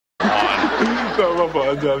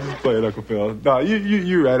I'm just playing, Uncle Phil. No,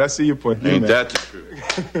 you right. I see your point. Ain't that the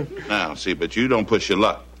truth? Now, see, but you don't push your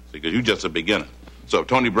luck, because you're just a beginner. So if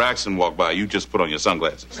Tony Braxton walked by, you just put on your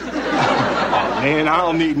sunglasses. Oh, man, I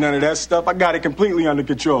don't need none of that stuff. I got it completely under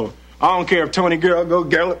control. I don't care if Tony girl go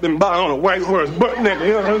galloping by on a white horse, butt naked,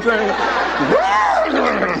 you know what I'm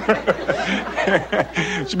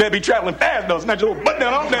saying? She better be traveling fast, though. Snatch your little butt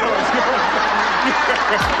down off that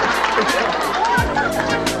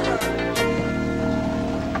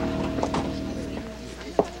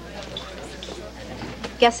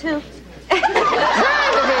horse. Guess who?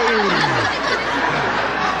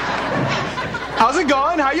 How's it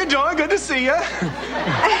going? How you doing? Good to see you.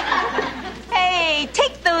 Hey,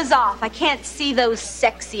 take those off. I can't see those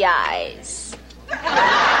sexy eyes.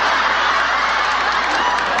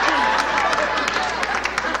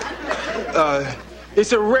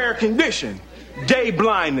 It's a rare condition. Day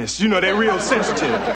blindness. You know, they're real sensitive.